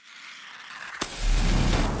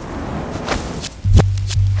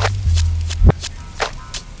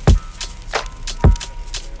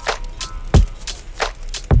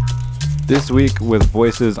This week with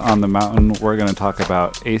Voices on the Mountain, we're going to talk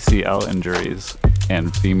about ACL injuries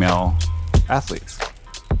and female athletes.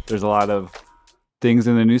 There's a lot of things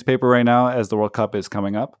in the newspaper right now as the World Cup is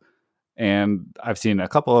coming up. And I've seen a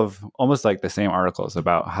couple of almost like the same articles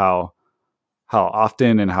about how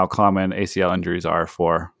often and how common ACL injuries are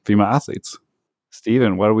for female athletes.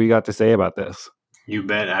 Steven, what do we got to say about this? You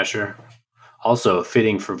bet, Asher. Also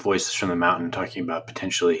fitting for Voices from the Mountain, talking about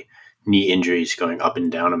potentially knee injuries going up and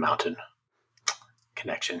down a mountain.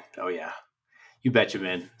 Connection. Oh yeah, you betcha,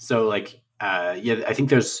 man. So I think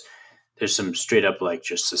there's some straight up like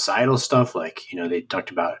just societal stuff. Like, they talked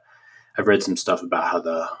about. I've read some stuff about how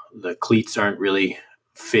the cleats aren't really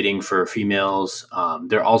fitting for females.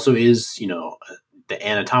 There also is, the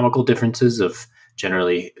anatomical differences of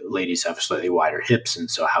generally ladies have slightly wider hips, and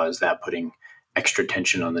so how is that putting extra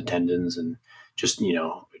tension on the tendons and just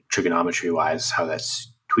trigonometry wise how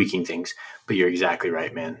that's tweaking things. But you're exactly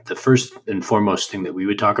right, man. The first and foremost thing that we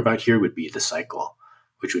would talk about here would be the cycle,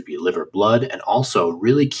 which would be liver blood and also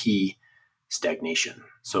really key stagnation.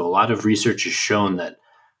 So a lot of research has shown that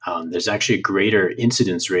there's actually a greater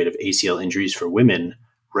incidence rate of ACL injuries for women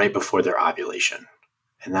right before their ovulation.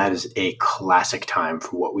 And that is a classic time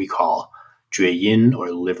for what we call yin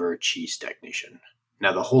or liver qi stagnation.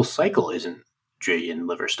 Now, the whole cycle isn't yin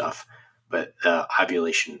liver stuff, but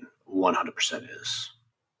ovulation 100% is.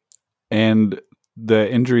 And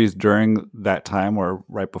the injuries during that time or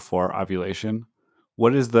right before ovulation,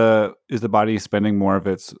 what is the body spending more of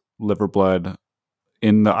its liver blood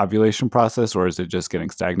in the ovulation process, or is it just getting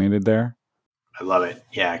stagnated there? I love it.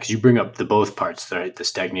 Yeah, because you bring up the both parts, right? The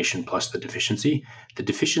stagnation plus the deficiency. The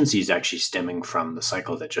deficiency is actually stemming from the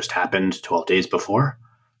cycle that just happened 12 days before,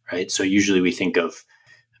 right? So usually we think of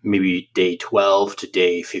maybe day 12 to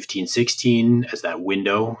day 15, 16 as that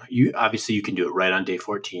window. You can do it right on day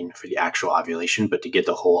 14 for the actual ovulation, but to get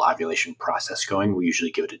the whole ovulation process going, we usually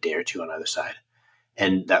give it a day or two on either side.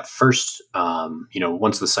 And that first,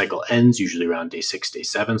 once the cycle ends, usually around day 6, day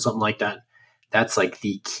 7, something like that, that's like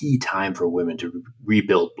the key time for women to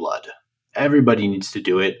rebuild blood. Everybody needs to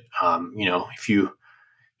do it.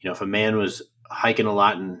 If a man was hiking a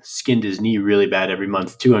lot and skinned his knee really bad every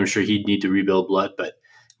month too, I'm sure he'd need to rebuild blood, but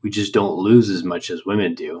we just don't lose as much as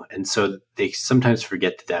women do. And so they sometimes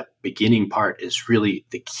forget that beginning part is really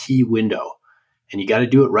the key window. And you got to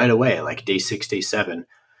do it right away, like day 6, day 7,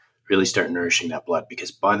 really start nourishing that blood. Because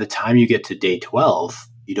by the time you get to day 12,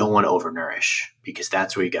 you don't want to overnourish because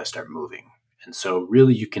that's where you got to start moving. And so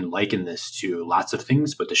really you can liken this to lots of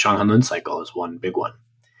things, but the Shanghanlun cycle is one big one.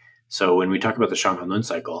 So when we talk about the Shanghanlun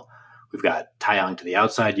cycle, we've got Taiyang to the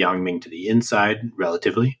outside, Yangming to the inside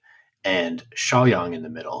relatively, and Shaoyang in the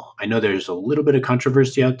middle. I know there's a little bit of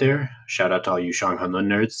controversy out there. Shout out to all you Shanghanlun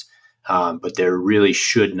nerds. But there really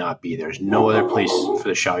should not be. There's no other place for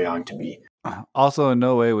the Shaoyang to be. Also, in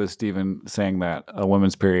no way was Stephen saying that a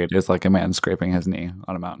woman's period is like a man scraping his knee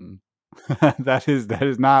on a mountain. That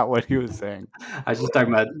is not what he was saying. I was just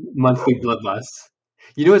talking about monthly blood loss.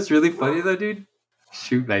 You know what's really funny though, dude?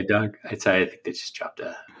 Shoot, my dog. I think they just dropped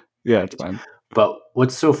a... Yeah, it's fine. But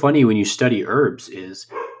what's so funny when you study herbs is,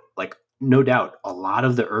 like, no doubt, a lot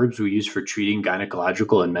of the herbs we use for treating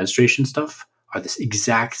gynecological and menstruation stuff are the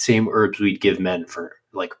exact same herbs we'd give men for,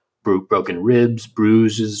 like, broken ribs,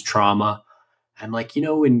 bruises, trauma. And,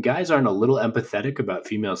 when guys aren't a little empathetic about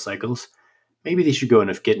female cycles, maybe they should go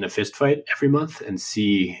and get in a fist fight every month and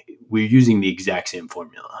see we're using the exact same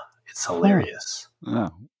formula. It's hilarious.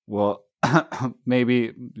 Oh, well,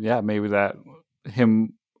 maybe that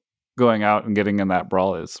him going out and getting in that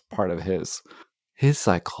brawl is part of his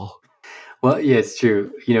cycle. Well, yeah, it's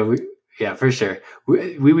true. For sure.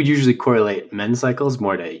 We would usually correlate men's cycles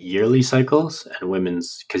more to yearly cycles and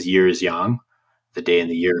women's, because year is yang. The day and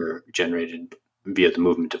the year are generated via the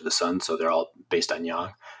movement of the sun, so they're all based on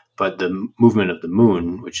yang. But the movement of the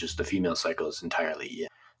moon, which is the female cycle, is entirely yin.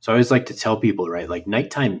 So I always like to tell people, right, like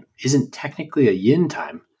nighttime isn't technically a yin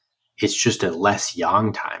time. It's just a less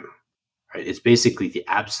yang time, right? It's basically the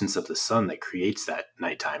absence of the sun that creates that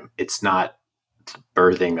nighttime. It's not the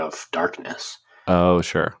birthing of darkness. Oh,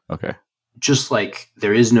 sure. Okay. Just like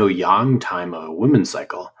there is no yang time of a women's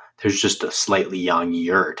cycle, there's just a slightly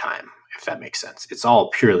yang-ier time, if that makes sense. It's all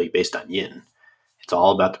purely based on yin. It's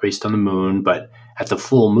all based on the moon, but at the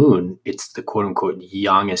full moon, it's the quote-unquote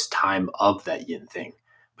youngest time of that yin thing.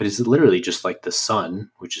 But it's literally just like the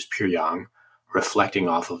sun, which is pure yang, reflecting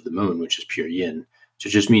off of the moon, which is pure yin. So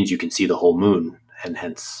it just means you can see the whole moon, and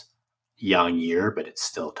hence yang year, but it's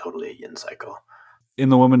still totally a yin cycle. In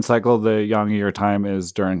the woman's cycle, the yang year time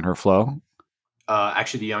is during her flow?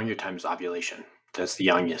 Actually, the yang year time is ovulation. That's the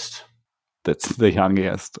youngest. That's the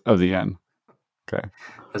youngest of the yin. Okay.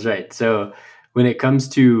 That's right. So when it comes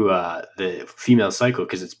to the female cycle,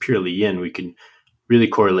 because it's purely yin, we can really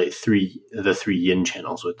correlate the three yin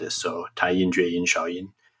channels with this. So tai yin, jue yin, shao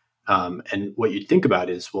yin. And what you'd think about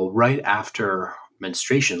is, well, right after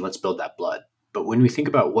menstruation, let's build that blood. But when we think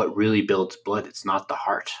about what really builds blood, it's not the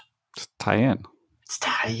heart. Just tie in. It's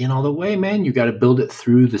tai yin all the way, man. You got to build it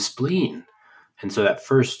through the spleen. And so that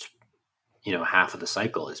first, half of the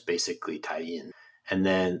cycle is basically tai yin. And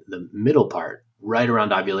then the middle part, right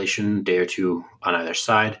around ovulation, day or two on either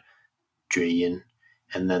side, jue yin.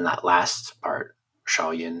 And then that last part,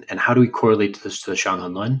 shao yin. And how do we correlate this to the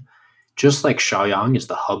shanghan lun? Just like Shaoyang is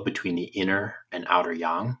the hub between the inner and outer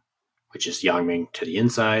yang, which is Yangming to the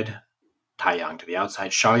inside, Taiyang to the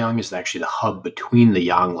outside, Shaoyang is actually the hub between the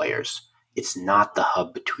yang layers. It's not the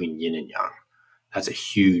hub between yin and yang. That's a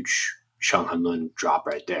huge Shanghanlun drop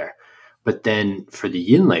right there. But then for the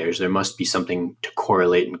yin layers, there must be something to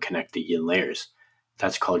correlate and connect the yin layers.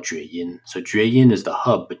 That's called jue yin. So jue yin is the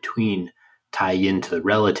hub between tai yin to the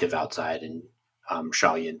relative outside and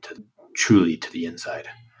shao yin to truly to the inside.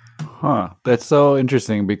 Huh. That's so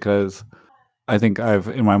interesting because I think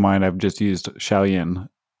in my mind, I've just used Xiaoyin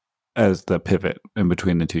as the pivot in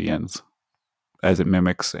between the two yins as it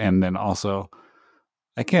mimics. And then also,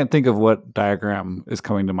 I can't think of what diagram is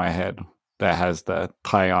coming to my head that has the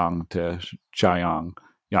Taiyang to Xiaoyang,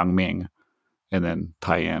 Yangming, and then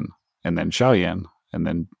Taiyin, and then Xiaoyin, and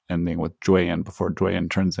then ending with Jueyin before Jueyin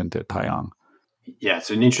turns into Taiyang. Yeah, it's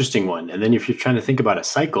an interesting one. And then if you're trying to think about a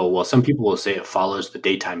cycle, well, some people will say it follows the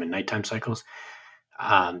daytime and nighttime cycles.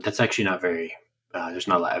 That's actually not very, there's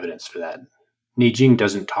not a lot of evidence for that. Neijing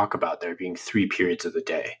doesn't talk about there being 3 periods of the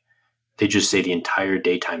day. They just say the entire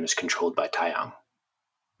daytime is controlled by Taiyang.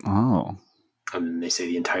 Oh. And then they say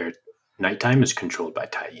the entire nighttime is controlled by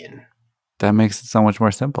Taiyin. That makes it so much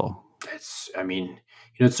more simple. It's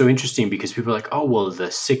so interesting because people are like, oh, well,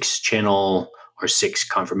 the 6 channel or 6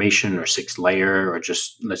 conformation or 6 layer, or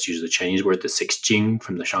just let's use the Chinese word, the 6 jing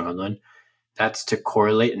from the Shanghanlun. That's to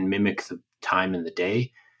correlate and mimic the time in the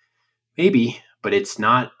day. Maybe, but it's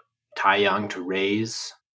not Taiyang to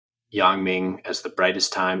raise, Yangming as the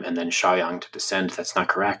brightest time, and then Shaoyang to descend. That's not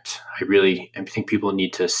correct. I think people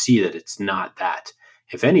need to see that it's not that.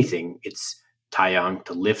 If anything, it's Taiyang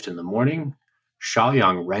to lift in the morning,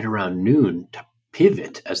 Shaoyang right around noon to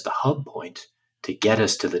pivot as the hub point to get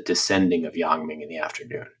us to the descending of Yangming in the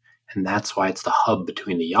afternoon. And that's why it's the hub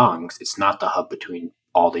between the Yangs. It's not the hub between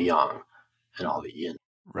all the Yang and all the Yin.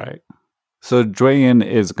 Right. So Jueyin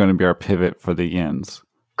is going to be our pivot for the yins.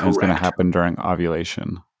 And it's going to happen during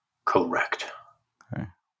ovulation. Correct. Okay.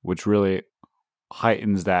 Which really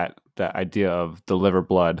heightens that idea of the liver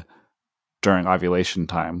blood during ovulation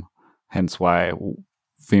time. Hence why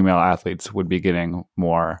female athletes would be getting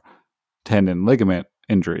more tendon ligament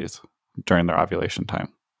injuries during their ovulation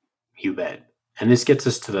time. You bet. And this gets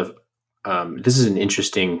us to this is an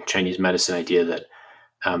interesting Chinese medicine idea that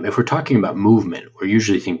if we're talking about movement, we're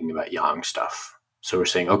usually thinking about yang stuff. So we're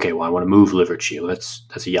saying, okay, well, I want to move liver qi. Well,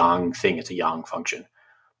 that's a yang thing. It's a yang function.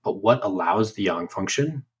 But what allows the yang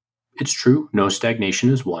function? It's true. No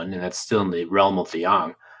stagnation is one, and that's still in the realm of the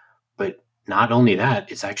yang. But not only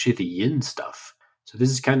that, it's actually the yin stuff. So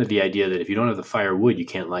this is kind of the idea that if you don't have the firewood, you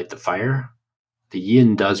can't light the fire. The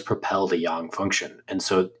yin does propel the yang function. And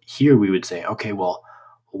so here we would say, okay, well,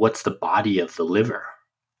 what's the body of the liver?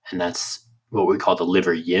 And that's what we call the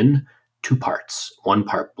liver yin, 2 parts, 1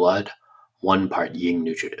 part blood, 1 part yin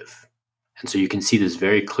nutritive. And so you can see this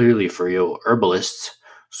very clearly for you herbalists.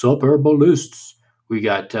 Sup herbalists. We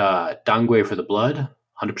got Dangui for the blood,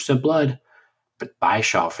 100% blood, but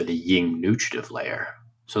Baishao for the yin nutritive layer.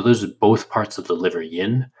 So those are both parts of the liver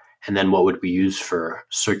yin. And then what would we use for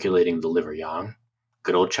circulating the liver yang?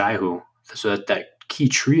 Good old Chaihu. So that key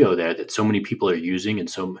trio there that so many people are using, and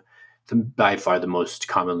by far the most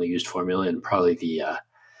commonly used formula in probably the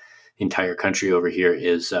entire country over here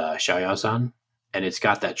is Xiaoyaosan. And it's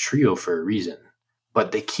got that trio for a reason.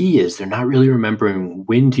 But the key is they're not really remembering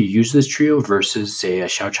when to use this trio versus, say, a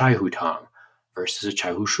Xiao Chai Hu Tang versus a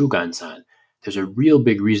Chai Hu Shu Gan San. There's a real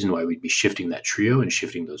big reason why we'd be shifting that trio and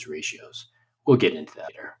shifting those ratios. We'll get into that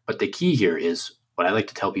later. But the key here is, what I like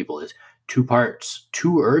to tell people is 2 parts,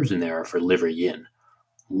 2 herbs in there are for liver yin.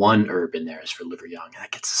 1 herb in there is for liver yang. And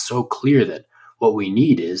that gets so clear that what we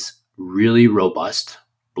need is really robust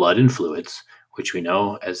blood and fluids, which we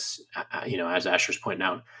know, as Asher's pointing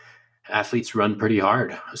out, athletes run pretty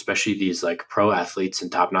hard, especially these like pro athletes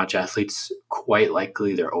and top-notch athletes. Quite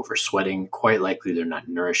likely they're over sweating. Quite likely they're not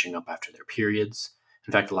nourishing up after their periods.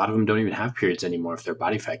 In fact, a lot of them don't even have periods anymore if their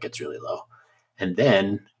body fat gets really low. And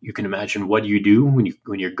then you can imagine, what do you do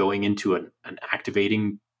when you're going into an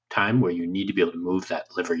activating time where you need to be able to move that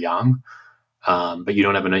liver yang, but you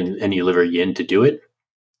don't have any liver yin to do it,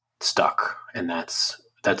 stuck. And that's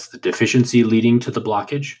the deficiency leading to the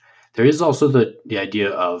blockage. There is also the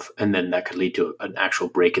idea of, and then that could lead to an actual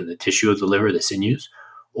break in the tissue of the liver, the sinews,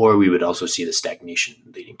 or we would also see the stagnation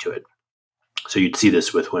leading to it. So you'd see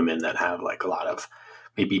this with women that have like a lot of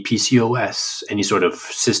maybe PCOS, any sort of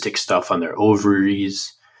cystic stuff on their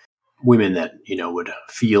ovaries, women that, would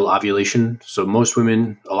feel ovulation. So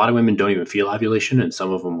a lot of women don't even feel ovulation, and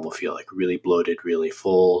some of them will feel like really bloated, really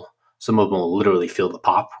full. Some of them will literally feel the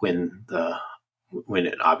pop when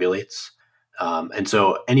it ovulates. And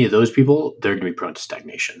so any of those people, they're going to be prone to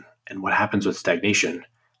stagnation. And what happens with stagnation?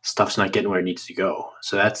 Stuff's not getting where it needs to go.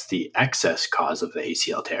 So that's the excess cause of the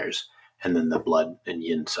ACL tears. And then the blood and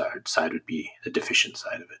yin side would be the deficient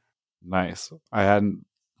side of it. Nice. I hadn't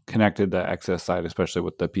connected the excess side, especially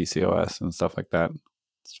with the PCOS and stuff like that.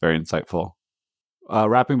 It's very insightful.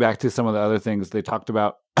 Wrapping back to some of the other things they talked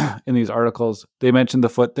about in these articles, they mentioned the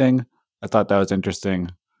foot thing. I thought that was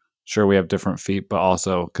interesting. Sure, we have different feet, but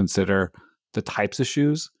also consider the types of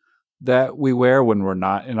shoes that we wear when we're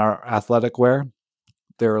not in our athletic wear.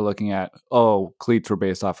 They were looking at, cleats were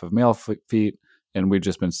based off of male feet, and we've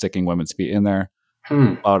just been sticking women's feet in there.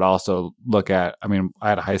 I would also look at, I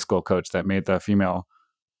had a high school coach that made the female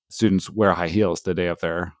students wear high heels the day of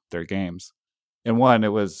their games. And one, it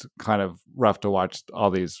was kind of rough to watch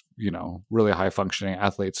all these, really high functioning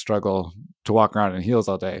athletes struggle to walk around in heels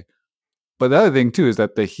all day. But the other thing too is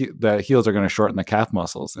that the heels are going to shorten the calf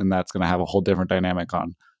muscles, and that's going to have a whole different dynamic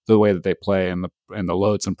on the way that they play and the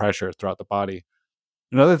loads and pressure throughout the body.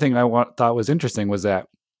 Another thing I thought was interesting was that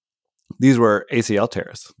these were ACL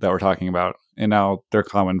tears that we're talking about, and now they're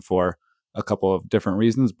common for a couple of different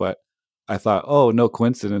reasons. But I thought, no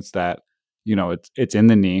coincidence that it's in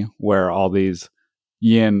the knee where all these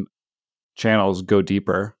yin channels go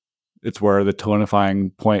deeper. It's where the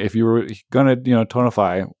tonifying point. If you were gonna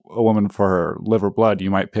tonify a woman for her liver blood,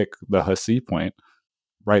 you might pick the Hussey point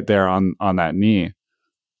right there on that knee.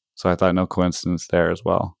 So I thought no coincidence there as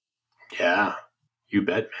well. Yeah, you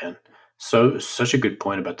bet, man. So such a good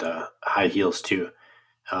point about the high heels too.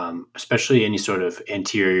 Especially any sort of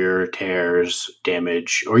anterior tears,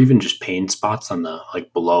 damage, or even just pain spots on the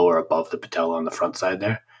like below or above the patella on the front side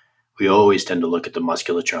there. We always tend to look at the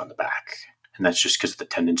musculature on the back, and that's just because of the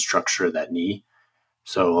tendon structure of that knee.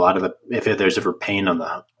 So a lot of if there's ever pain on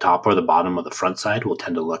the top or the bottom of the front side, we'll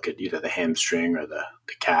tend to look at either the hamstring or the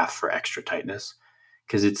calf for extra tightness.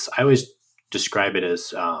 Because I always describe it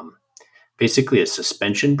as basically a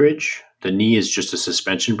suspension bridge. The knee is just a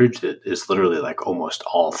suspension bridge that is literally like almost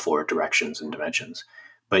all four directions and dimensions.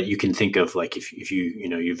 But you can think of like if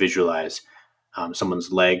you visualize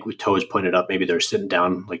someone's leg with toes pointed up, maybe they're sitting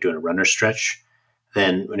down like doing a runner stretch.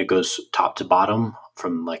 Then when it goes top to bottom,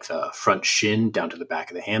 from like the front shin down to the back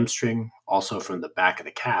of the hamstring, also from the back of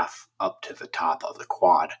the calf up to the top of the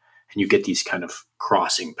quad, and you get these kind of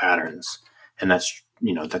crossing patterns. And that's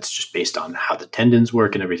just based on how the tendons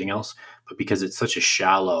work and everything else. But because it's such a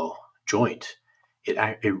shallow joint,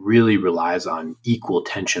 it really relies on equal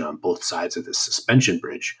tension on both sides of the suspension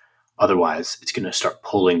bridge. Otherwise, it's going to start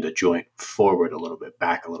pulling the joint forward a little bit,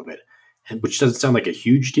 back a little bit, and which doesn't sound like a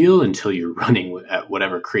huge deal until you're running at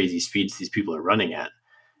whatever crazy speeds these people are running at.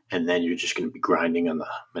 And then you're just going to be grinding on the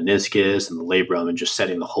meniscus and the labrum and just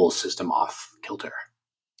setting the whole system off kilter.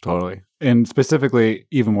 Totally. And specifically,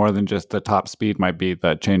 even more than just the top speed might be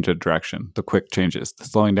the change of direction, the quick changes, the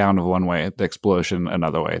slowing down of one way, the explosion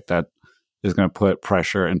another way. That is going to put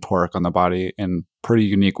pressure and torque on the body in pretty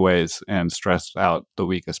unique ways and stress out the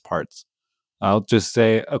weakest parts. I'll just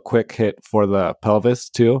say a quick hit for the pelvis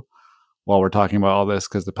too, while we're talking about all this,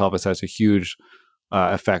 because the pelvis has a huge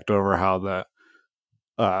effect over how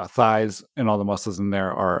the thighs and all the muscles in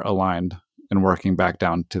there are aligned and working back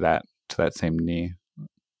down to that same knee.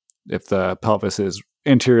 If the pelvis is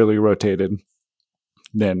anteriorly rotated,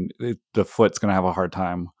 then the foot's going to have a hard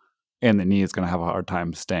time, and the knee is going to have a hard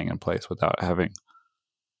time staying in place without having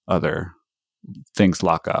other things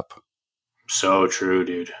lock up. So true,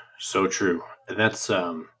 dude. So true. And that's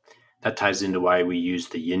that ties into why we use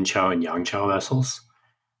the yin chow and yang chow vessels,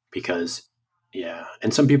 because yeah.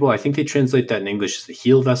 And some people, I think they translate that in English as the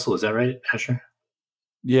heel vessel. Is that right, Asher?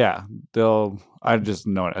 Yeah, I just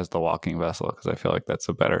know it as the walking vessel because I feel like that's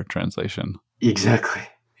a better translation. Exactly.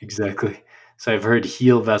 So I've heard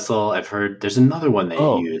heel vessel. I've heard there's another one they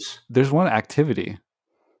use. There's one activity.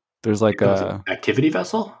 There's like a activity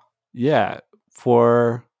vessel. Yeah,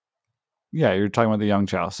 you're talking about the yang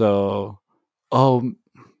chow. So,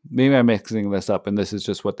 maybe I'm mixing this up, and this is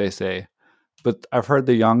just what they say. But I've heard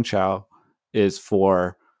the yang chow is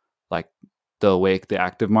for like the awake, the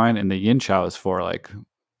active mind, and the yin chao is for like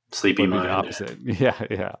Sleepy would be the mind. opposite. Yeah,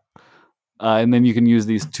 yeah. And then you can use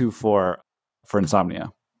these two for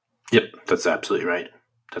insomnia. Yep, that's absolutely right.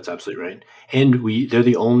 That's absolutely right. And they're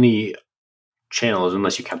the only channels,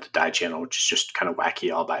 unless you count the dye channel, which is just kind of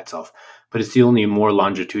wacky all by itself. But it's the only more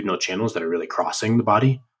longitudinal channels that are really crossing the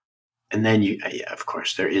body. And then yeah, of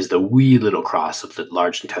course, there is the wee little cross of the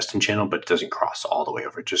large intestine channel, but it doesn't cross all the way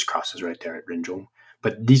over. It just crosses right there at Rinzhong.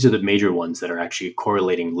 But these are the major ones that are actually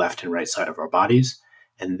correlating left and right side of our bodies,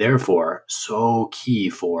 and therefore so key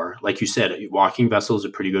for, like you said, walking vessel is a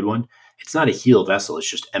pretty good one. It's not a heel vessel; it's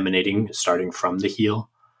just emanating, starting from the heel.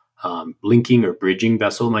 Linking or bridging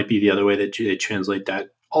vessel might be the other way that they translate that.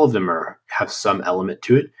 All of them have some element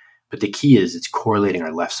to it, but the key is it's correlating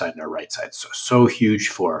our left side and our right side. So huge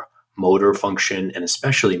for motor function and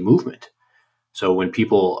especially movement. So when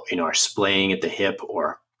people are splaying at the hip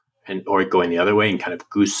or going the other way and kind of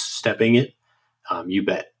goose stepping it, you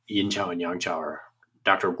bet yin chow and yang chow are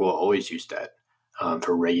Dr. Guo always used that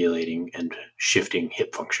for regulating and shifting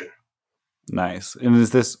hip function. Nice. And is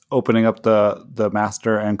this opening up the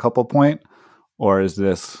master and couple point, or is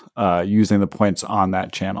this using the points on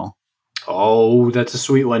that channel? Oh, that's a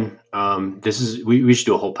sweet one. We should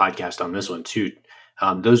do a whole podcast on this one too.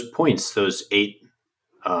 Those points, those 8,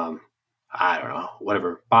 I don't know,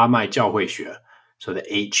 whatever, 八脉教会学. So the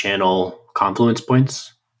 8 channel confluence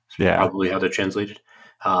points, Yeah. probably how they're translated.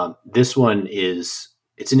 This one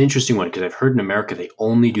it's an interesting one because I've heard in America they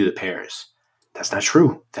only do the pairs. That's not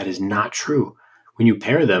true. That is not true. When you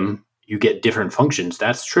pair them, you get different functions.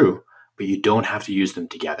 That's true, but you don't have to use them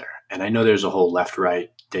together. And I know there's a whole left-right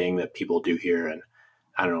thing that people do here, and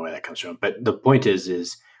I don't know where that comes from. But the point is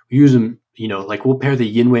we use them, like we'll pair the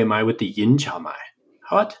yin wei mai with the yin chao mai.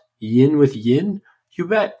 What? Yin with yin? You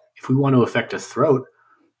bet. If we want to affect a throat,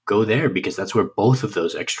 go there because that's where both of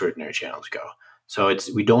those extraordinary channels go. So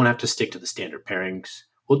we don't have to stick to the standard pairings.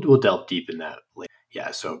 We'll delve deep in that later.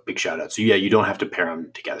 Yeah, so big shout out. So yeah, you don't have to pair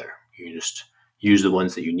them together. You can just use the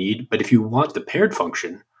ones that you need. But if you want the paired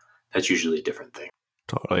function, that's usually a different thing.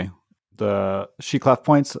 Totally. The Shiclef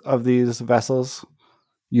points of these vessels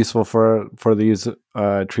useful for these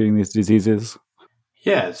treating these diseases.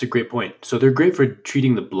 Yeah, it's a great point. So they're great for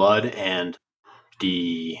treating the blood and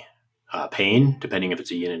the pain, depending if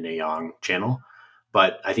it's a yin and a yang channel.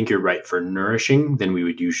 But I think you're right. For nourishing, then we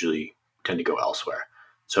would usually tend to go elsewhere.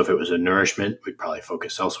 So if it was a nourishment, we'd probably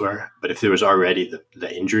focus elsewhere. But if there was already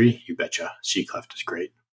the injury, you betcha, C-cleft is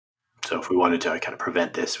great. So if we wanted to kind of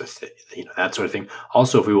prevent this with that sort of thing.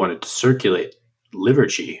 Also, if we wanted to circulate liver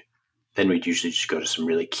qi, then we'd usually just go to some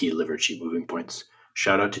really key liver qi moving points.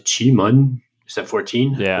 Shout out to Qi Mun. Is that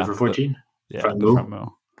 14? Yeah. Liver 14? Front mu.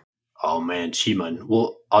 Oh man, Qi Mun.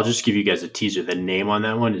 Well, I'll just give you guys a teaser. The name on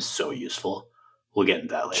that one is so useful. We'll get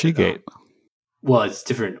into that later. Qi-gate. Well, it's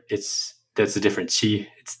different. That's a different Qi.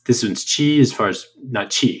 This one's Qi as far as not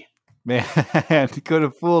Qi. Man, you could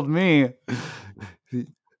have fooled me.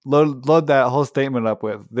 Load that whole statement up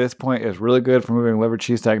with, this point is really good for moving liver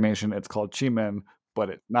qi stagnation. It's called Qi Men, but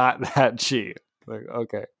it's not that Qi. Like,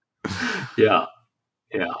 okay. Yeah.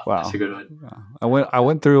 Wow. That's a good one. Yeah. I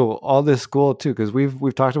went through all this school too, because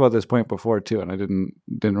we've talked about this point before too, and I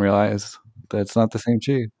didn't realize that it's not the same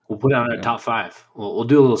Qi. We'll put it on our top 5. We'll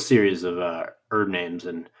do a little series of herb names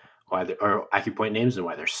and or acupoint names and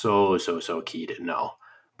why they're so key to know.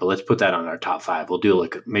 But let's put that on our top 5. We'll do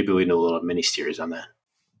maybe we do a little mini series on that.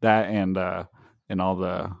 That and all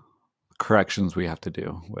the corrections we have to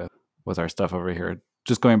do with our stuff over here.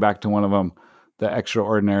 Just going back to one of them, the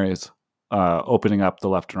extraordinaries, opening up the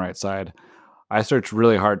left and right side. I searched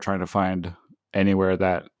really hard trying to find anywhere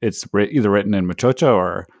that it's either written in Machocha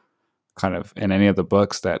or kind of in any of the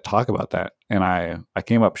books that talk about that. And I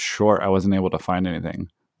came up short. I wasn't able to find anything.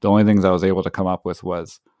 The only things I was able to come up with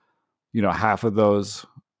was, half of those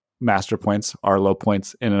master points are low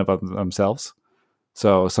points in and of themselves.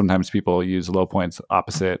 So sometimes people use low points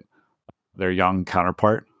opposite their yang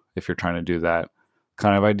counterpart if you're trying to do that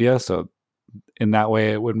kind of idea. So in that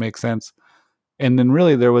way, it would make sense. And then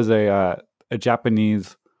really there was a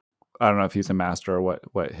Japanese, I don't know if he's a master or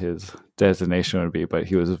what his designation would be, but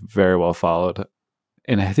he was very well followed.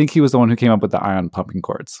 And I think he was the one who came up with the ion pumping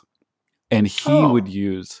cords. And he would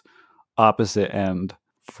use opposite end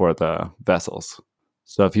for the vessels.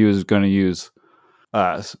 So if he was going to use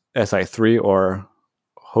SI3 or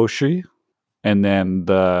Hoshi, and then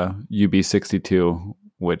the UB62,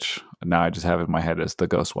 which now I just have in my head as the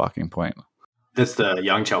ghost walking point. That's the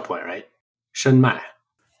Yang Chao point, right? Shen Mai.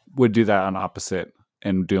 Would do that on opposite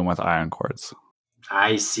and do them with ion cords.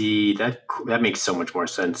 I see. That makes so much more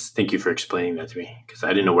sense. Thank you for explaining that to me, because I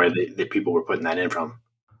didn't know where the people were putting that in from.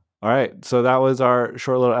 All right. So that was our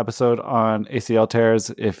short little episode on ACL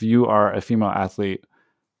tears. If you are a female athlete,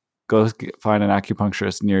 go find an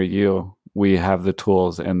acupuncturist near you. We have the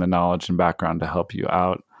tools and the knowledge and background to help you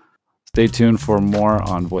out. Stay tuned for more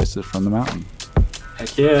on Voices from the Mountain.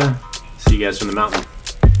 Heck yeah. See you guys from the mountain.